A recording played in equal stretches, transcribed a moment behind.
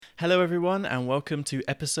Hello, everyone, and welcome to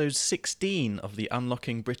episode 16 of the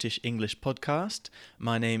Unlocking British English podcast.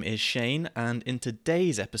 My name is Shane, and in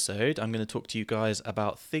today's episode, I'm going to talk to you guys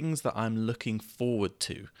about things that I'm looking forward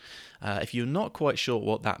to. If you're not quite sure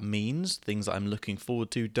what that means, things that I'm looking forward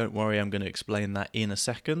to, don't worry, I'm going to explain that in a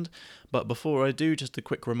second. But before I do, just a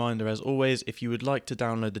quick reminder, as always, if you would like to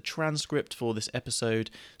download the transcript for this episode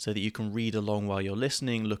so that you can read along while you're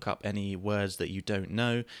listening, look up any words that you don't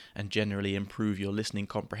know, and generally improve your listening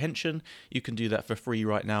comprehension, you can do that for free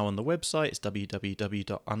right now on the website. It's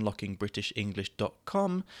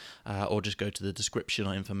www.unlockingbritishenglish.com, or just go to the description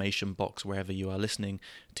or information box wherever you are listening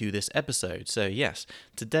to this episode. So yes,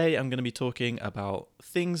 today I'm going to be talking about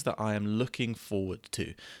things that I am looking forward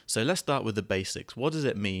to. So let's start with the basics. What does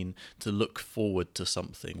it mean to look forward to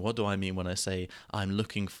something? What do I mean when I say I'm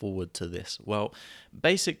looking forward to this? Well,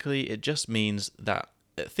 basically it just means that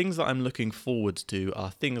things that I'm looking forward to are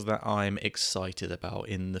things that I'm excited about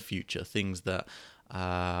in the future, things that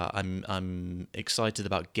I'm excited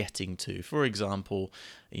about getting to. For example,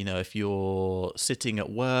 if you're sitting at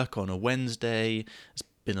work on a Wednesday, it's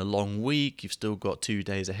been a long week, you've still got 2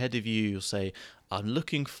 days ahead of you, you'll say, I'm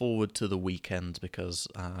looking forward to the weekend because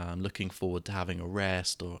I'm looking forward to having a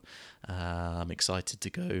rest, or I'm excited to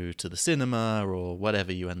go to the cinema, or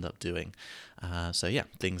whatever you end up doing. So yeah,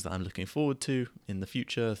 things that I'm looking forward to in the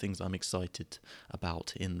future, things I'm excited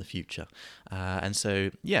about in the future. And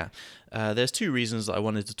so yeah, there's two reasons that I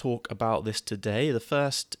wanted to talk about this today. The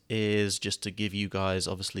first is just to give you guys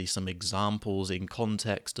obviously some examples in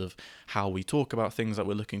context of how we talk about things that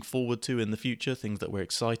we're looking forward to in the future, things that we're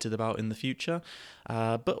excited about in the future.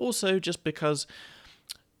 But also just because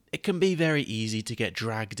it can be very easy to get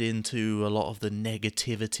dragged into a lot of the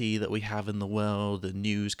negativity that we have in the world. The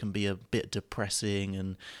news can be a bit depressing,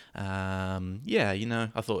 and I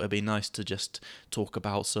thought it'd be nice to just talk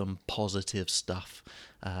about some positive stuff.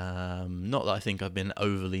 Not that I think I've been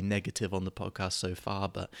overly negative on the podcast so far,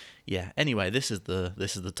 but yeah. Anyway, this is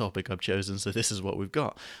the topic I've chosen, so this is what we've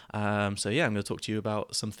got. I'm going to talk to you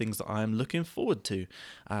about some things that I'm looking forward to.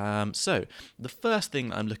 So the first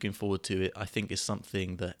thing I'm looking forward to, I think, is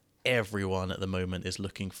something that everyone at the moment is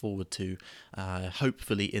looking forward to,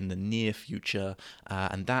 hopefully in the near future,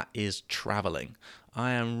 and that is traveling.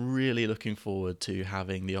 I am really looking forward to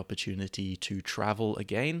having the opportunity to travel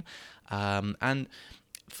again, and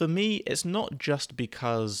for me, it's not just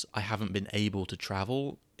because I haven't been able to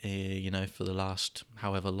travel, for the last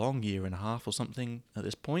however long, year and a half or something at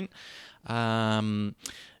this point. I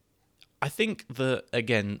think that,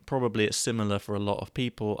 again, probably it's similar for a lot of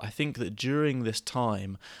people. I think that during this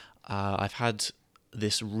time, I've had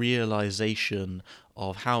this realization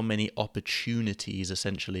of how many opportunities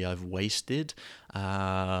essentially I've wasted,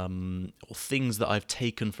 or things that I've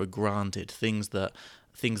taken for granted, things that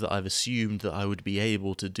I've assumed that I would be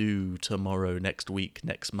able to do tomorrow, next week,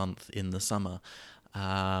 next month, in the summer.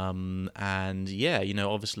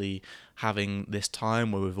 Obviously having this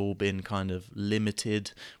time where we've all been kind of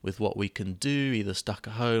limited with what we can do, either stuck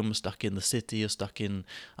at home, stuck in the city, or stuck in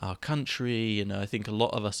our country. I think a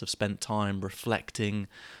lot of us have spent time reflecting,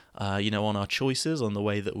 on our choices, on the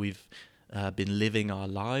way that we've been living our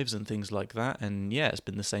lives and things like that. And yeah, it's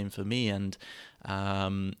been the same for me. And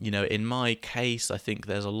in my case, I think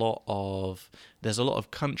there's a lot of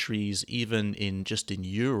countries, even in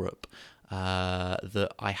Europe,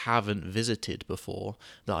 that I haven't visited before,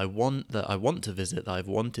 that I want to visit, that I've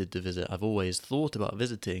wanted to visit, I've always thought about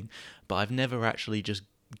visiting, but I've never actually just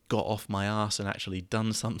got off my arse and actually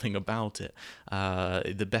done something about it.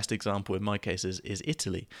 The best example in my case is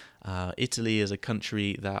Italy. Italy is a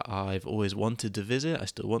country that I've always wanted to visit. I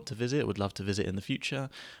still want to visit, would love to visit in the future,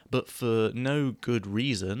 but for no good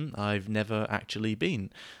reason, I've never actually been.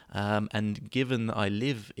 And given that I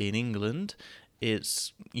live in England,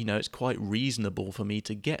 it's quite reasonable for me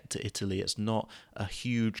to get to Italy. It's not a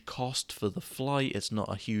huge cost for the flight. It's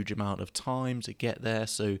not a huge amount of time to get there.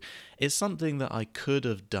 So it's something that I could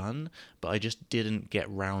have done, but I just didn't get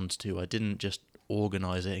round to. I didn't just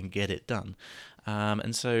organize it and get it done.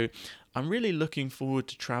 And so I'm really looking forward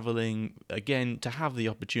to traveling again, to have the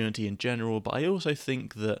opportunity in general, but I also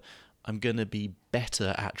think that I'm going to be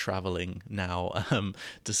better at traveling now,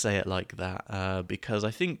 to say it like that, because I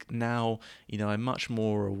think now, I'm much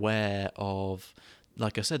more aware of,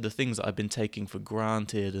 like I said, the things that I've been taking for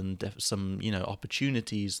granted, and some,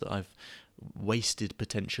 opportunities that I've wasted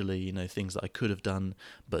potentially, things that I could have done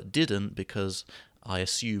but didn't because I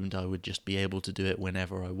assumed I would just be able to do it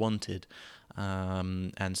whenever I wanted.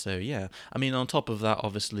 And so, yeah, I mean, on top of that,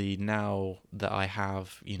 obviously, now that I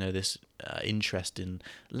have, this interest in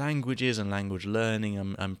languages and language learning,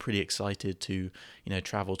 I'm pretty excited to,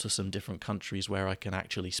 travel to some different countries where I can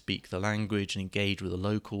actually speak the language and engage with the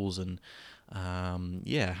locals and,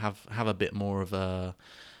 have a bit more of a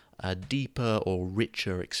deeper or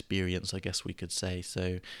richer experience, I guess we could say.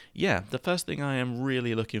 So, yeah, the first thing I am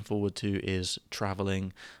really looking forward to is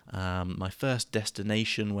traveling. My first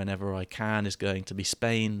destination, whenever I can, is going to be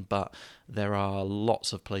Spain, but there are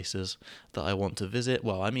lots of places that I want to visit.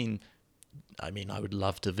 Well, I mean, I would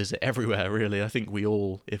love to visit everywhere, really. I think we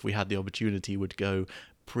all, if we had the opportunity, would go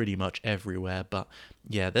pretty much everywhere. But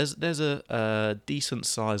yeah, there's a decent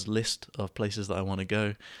sized list of places that I want to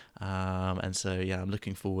go. And so, yeah, I'm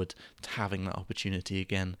looking forward to having that opportunity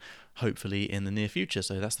again, hopefully in the near future.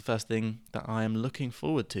 So that's the first thing that I am looking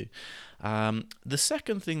forward to. The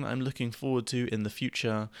second thing that I'm looking forward to in the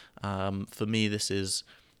future, for me, this is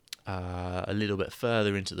a little bit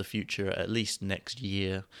further into the future, at least next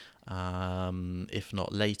year, if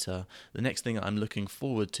not later. The next thing I'm looking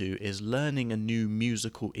forward to is learning a new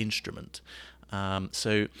musical instrument.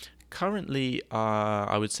 So currently,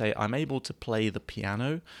 I would say I'm able to play the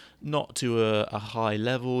piano, not to a high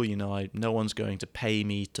level. No one's going to pay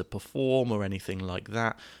me to perform or anything like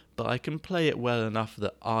that, but I can play it well enough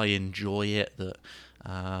that I enjoy it, that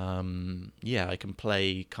I can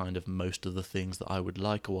play kind of most of the things that I would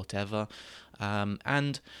like or whatever.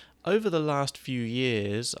 And over the last few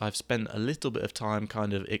years, I've spent a little bit of time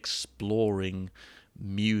kind of exploring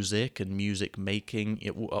music and music making.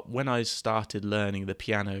 When I started learning the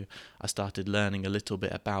piano, I started learning a little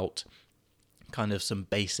bit about kind of some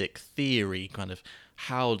basic theory, kind of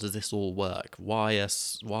how does this all work? Why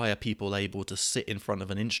are people able to sit in front of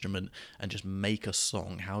an instrument and just make a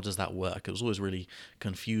song? How does that work? It was always really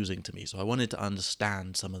confusing to me. So I wanted to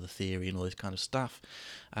understand some of the theory and all this kind of stuff.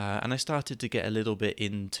 And I started to get a little bit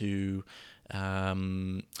into I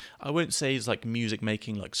won't say it's like music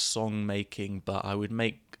making, like song making, but I would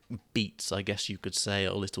make beats, I guess you could say,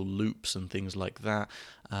 or little loops and things like that.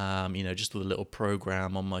 Just with a little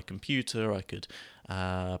program on my computer, I could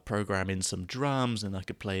program in some drums, and I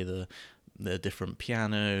could play the different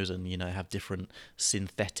pianos, and have different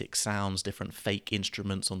synthetic sounds, different fake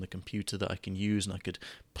instruments on the computer that I can use, and I could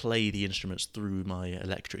play the instruments through my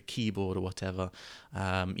electric keyboard or whatever.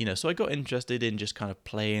 So I got interested in just kind of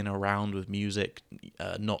playing around with music,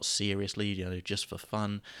 not seriously, just for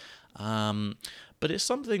fun. But it's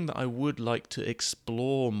something that I would like to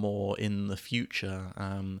explore more in the future.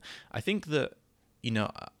 I think that,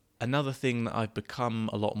 another thing that I've become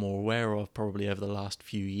a lot more aware of probably over the last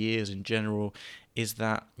few years in general is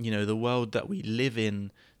that, the world that we live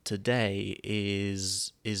in today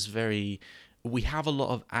is very, we have a lot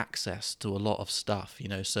of access to a lot of stuff,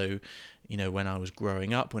 so when I was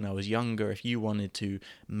growing up, when I was younger, if you wanted to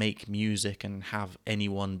make music and have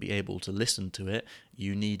anyone be able to listen to it,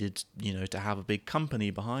 you needed, to have a big company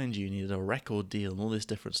behind you. You needed a record deal and all this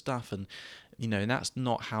different stuff. And that's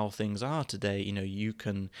not how things are today.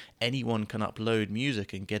 Anyone can upload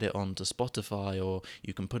music and get it onto Spotify, or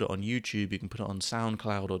you can put it on YouTube, you can put it on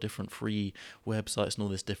SoundCloud or different free websites and all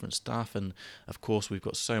this different stuff. And of course, we've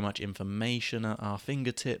got so much information at our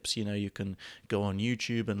fingertips. You can go on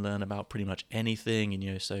YouTube and learn about pretty much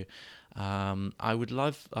anything. So I would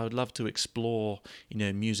love to explore,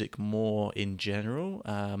 music more in general.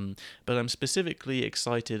 But I'm specifically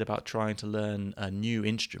excited about trying to learn a new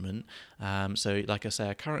instrument. So like I say,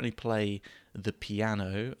 I currently play the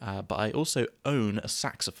piano, but I also own a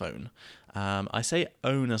saxophone. I say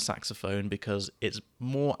own a saxophone because it's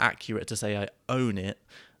more accurate to say I own it,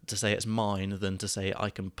 to say it's mine, than to say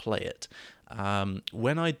I can play it.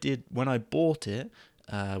 When I bought it,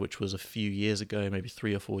 which was a few years ago, maybe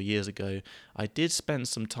 3 or 4 years ago, I did spend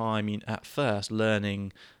some time at first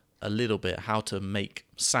learning a little bit how to make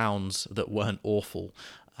sounds that weren't awful.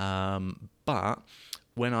 But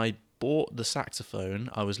when I bought the saxophone,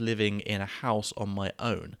 I was living in a house on my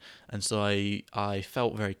own, and so I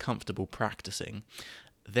felt very comfortable practicing.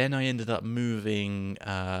 Then I ended up moving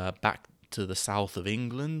back to the south of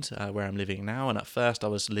England, where I'm living now, and at first I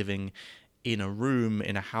was living in a room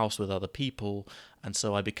in a house with other people, and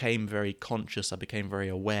so I became very conscious, I became very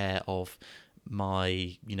aware of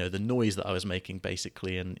my, the noise that I was making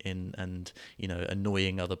basically, and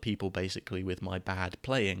annoying other people basically with my bad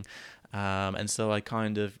playing. And so I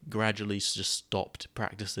kind of gradually just stopped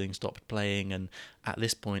practicing, stopped playing, and at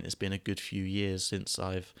this point it's been a good few years since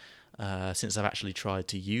I've since I've actually tried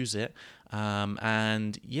to use it.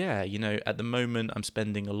 And yeah, at the moment I'm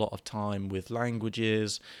spending a lot of time with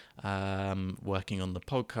languages, working on the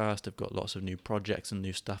podcast. I've got lots of new projects and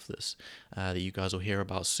new stuff that you guys will hear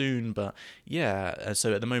about soon. But yeah,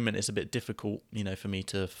 so at the moment it's a bit difficult, for me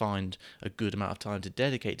to find a good amount of time to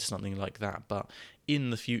dedicate to something like that. But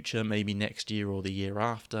in the future, maybe next year or the year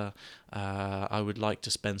after, I would like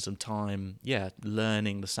to spend some time,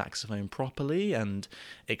 learning the saxophone properly and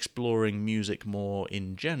exploring music more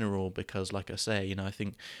in general. Because, like I say, I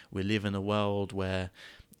think we live in a world where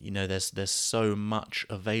there's so much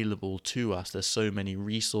available to us. There's so many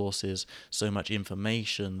resources, so much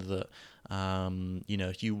information that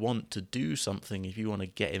if you want to do something, if you want to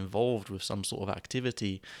get involved with some sort of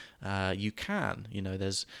activity, you can.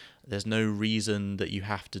 There's no reason that you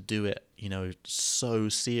have to do it, so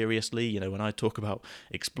seriously. When I talk about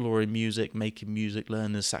exploring music, making music,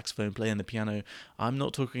 learning the saxophone, playing the piano, I'm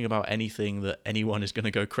not talking about anything that anyone is going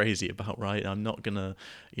to go crazy about, right? I'm not going to,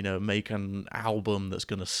 make an album that's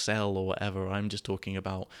going to sell or whatever. I'm just talking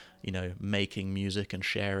about, making music and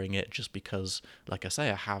sharing it just because, like I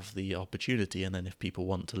say, I have the opportunity. And then if people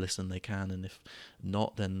want to listen, they can. And if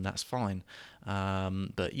not, then that's fine.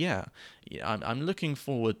 But yeah, I'm looking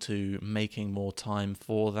forward to making more time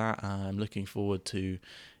for that. I'm looking forward to,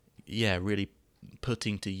 really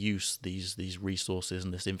putting to use these resources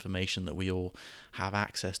and this information that we all have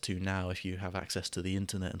access to now, if you have access to the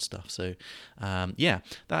internet and stuff. So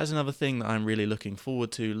that is another thing that I'm really looking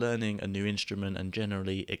forward to, learning a new instrument and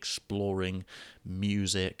generally exploring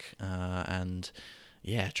music, and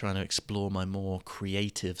trying to explore my more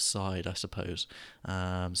creative side, I suppose.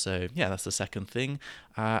 That's the second thing.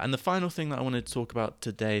 And the final thing that I wanted to talk about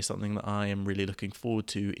today is something that I am really looking forward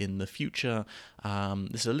to in the future.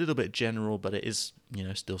 This is a little bit general, but it is,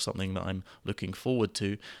 still something that I'm looking forward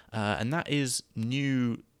to. And that is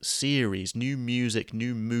new series, new music,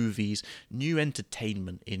 new movies, new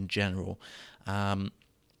entertainment in general.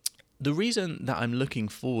 The reason that I'm looking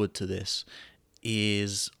forward to this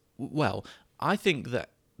is, well, I think that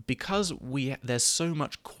because there's so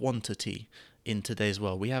much quantity in today's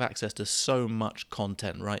world, we have access to so much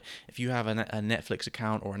content, right? If you have a Netflix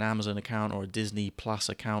account or an Amazon account or a Disney Plus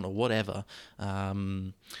account or whatever,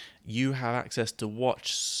 you have access to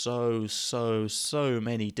watch so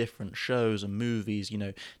many different shows and movies.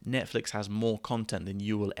 Netflix has more content than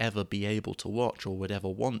you will ever be able to watch or would ever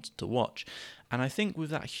want to watch. And I think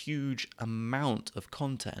with that huge amount of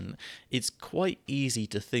content, it's quite easy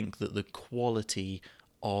to think that the quality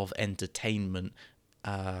of entertainment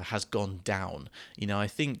has gone down. I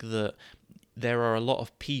think that there are a lot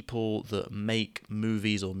of people that make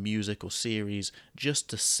movies or music or series just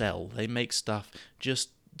to sell. They make stuff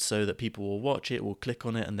just so that people will watch it, will click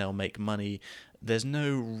on it, and they'll make money. There's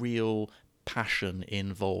no real passion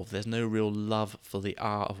involved. There's no real love for the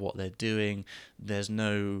art of what they're doing. There's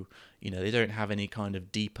no, they don't have any kind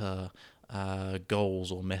of deeper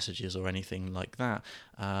goals or messages or anything like that.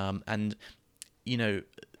 And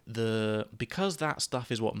because that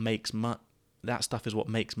stuff is what makes money.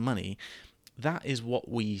 That is what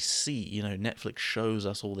we see. Netflix shows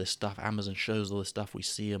us all this stuff. Amazon shows all this stuff. We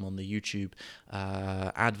see them on the YouTube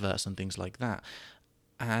adverts and things like that.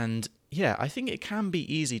 And I think it can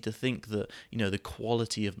be easy to think that, the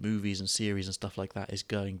quality of movies and series and stuff like that is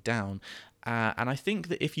going down. And I think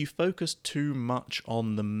that if you focus too much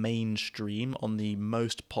on the mainstream, on the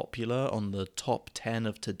most popular, on the top 10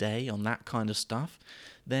 of today, on that kind of stuff,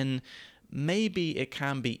 then maybe it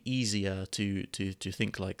can be easier to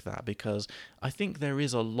think like that, because I think there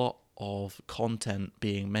is a lot of content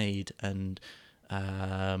being made and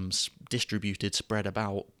distributed, spread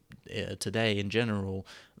about today in general,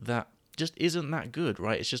 that just isn't that good,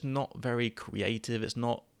 right? It's just not very creative. It's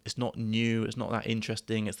not new. It's not that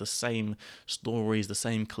interesting. It's the same stories, the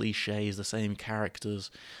same cliches, the same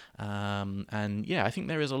characters. And I think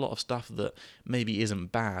there is a lot of stuff that maybe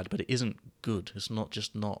isn't bad, but it isn't good. It's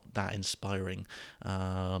not that inspiring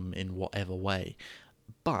in whatever way.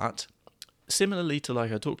 But similarly to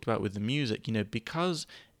like I talked about with the music, because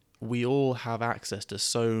we all have access to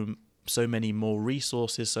so many more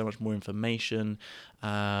resources, so much more information,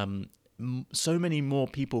 so many more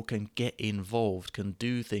people can get involved, can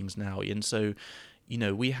do things now. And so,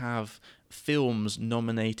 we have films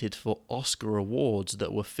nominated for Oscar awards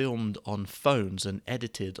that were filmed on phones and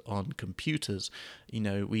edited on computers.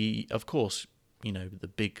 We, of course,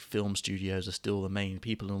 the big film studios are still the main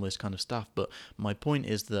people and all this kind of stuff. But my point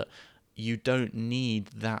is that you don't need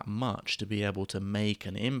that much to be able to make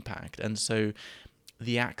an impact. And so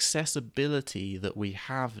the accessibility that we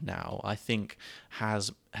have now, I think,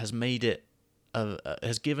 has made it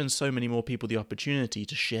has given so many more people the opportunity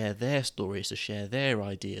to share their stories, to share their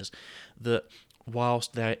ideas, that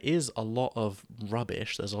whilst there is a lot of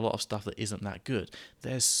rubbish, there's a lot of stuff that isn't that good,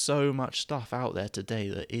 there's so much stuff out there today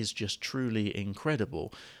that is just truly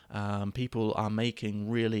incredible. People are making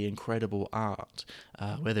really incredible art,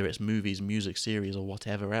 whether it's movies, music, series, or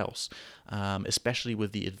whatever else. Especially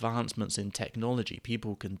with the advancements in technology,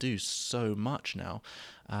 people can do so much now.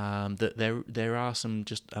 That there are some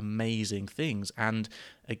just amazing things, and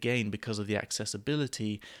again, because of the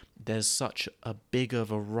accessibility, there's such a bigger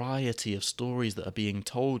variety of stories that are being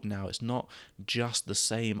told now. It's not just the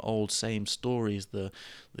same stories, the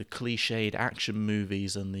cliched action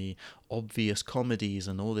movies and the obvious comedies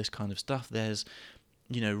and all this kind of stuff. There's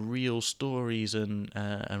real stories and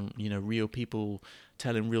real people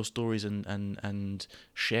telling real stories and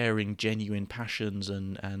sharing genuine passions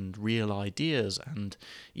and real ideas. And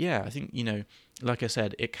yeah, I think like I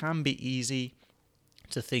said, it can be easy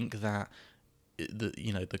to think that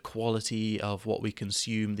the quality of what we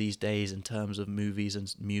consume these days in terms of movies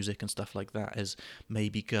and music and stuff like that is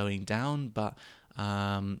maybe going down, but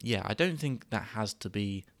I don't think that has to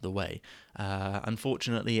be the way.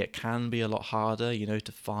 Unfortunately, it can be a lot harder,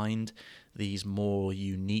 to find these more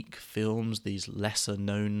unique films, these lesser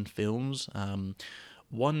known films.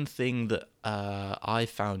 One thing that I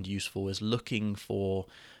found useful is looking for,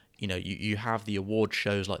 you have the award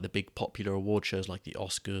shows, like the big popular award shows like the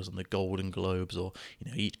Oscars and the Golden Globes, or,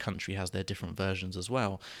 each country has their different versions as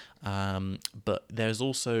well. But there's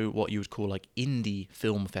also what you would call like indie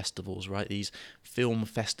film festivals, right? These film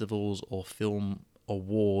festivals or film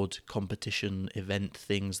award competition event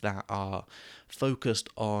things that are focused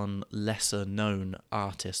on lesser known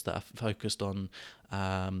artists, that are focused on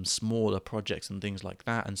smaller projects and things like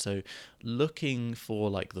that. And so looking for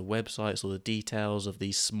like the websites or the details of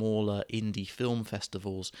these smaller indie film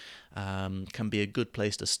festivals can be a good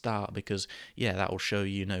place to start, because that will show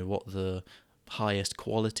what the highest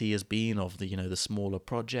quality has been of the smaller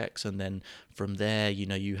projects, and then from there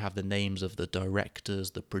you have the names of the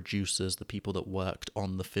directors, the producers, the people that worked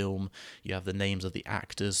on the film. You have the names of the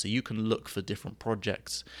actors, so you can look for different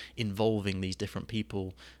projects involving these different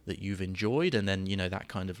people that you've enjoyed, and then that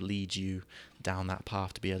kind of leads you down that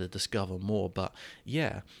path to be able to discover more. But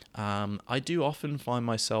I do often find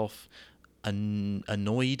myself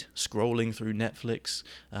annoyed scrolling through Netflix,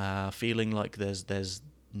 feeling like there's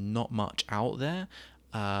not much out there,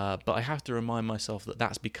 but I have to remind myself that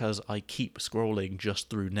that's because I keep scrolling just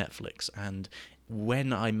through Netflix. And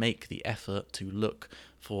when I make the effort to look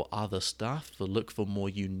for other stuff, to look for more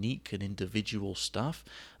unique and individual stuff,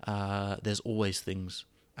 there's always things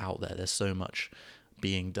out there. There's so much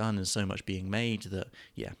being done and so much being made that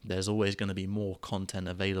there's always going to be more content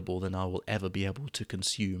available than I will ever be able to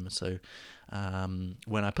consume. So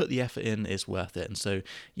when I put the effort in, it's worth it. And so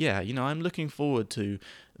I'm looking forward to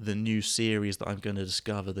the new series that I'm going to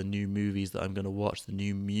discover, the new movies that I'm going to watch, the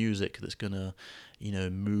new music that's going to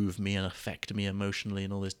move me and affect me emotionally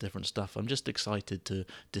and all this different stuff. I'm just excited to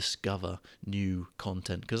discover new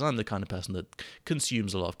content, because I'm the kind of person that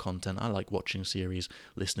consumes a lot of content. I like watching series,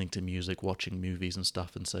 listening to music, watching movies and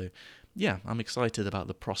stuff. And so I'm excited about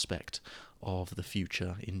the prospect of the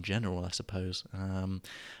future in general, I suppose.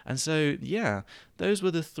 And so those were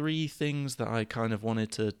the three things that I kind of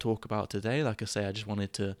wanted to talk about today. Like I say, I just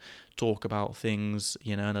wanted to talk about things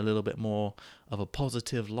in a little bit more of a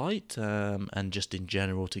positive light, and just in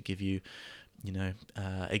general to give you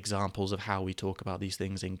examples of how we talk about these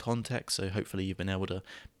things in context. So hopefully you've been able to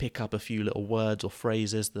pick up a few little words or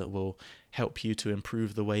phrases that will help you to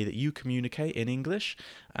improve the way that you communicate in English.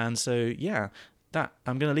 And so that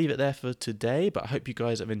I'm going to leave it there for today, but I hope you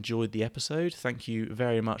guys have enjoyed the episode. Thank you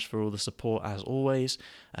very much for all the support as always.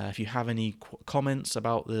 If you have any comments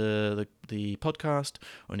about the podcast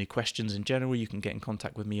or any questions in general, you can get in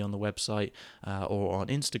contact with me on the website or on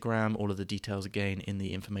Instagram. All of the details again in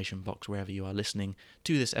the information box wherever you are listening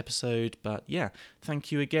to this episode. But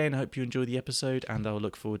thank you again. I hope you enjoyed the episode, and I'll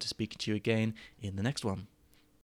look forward to speaking to you again in the next one.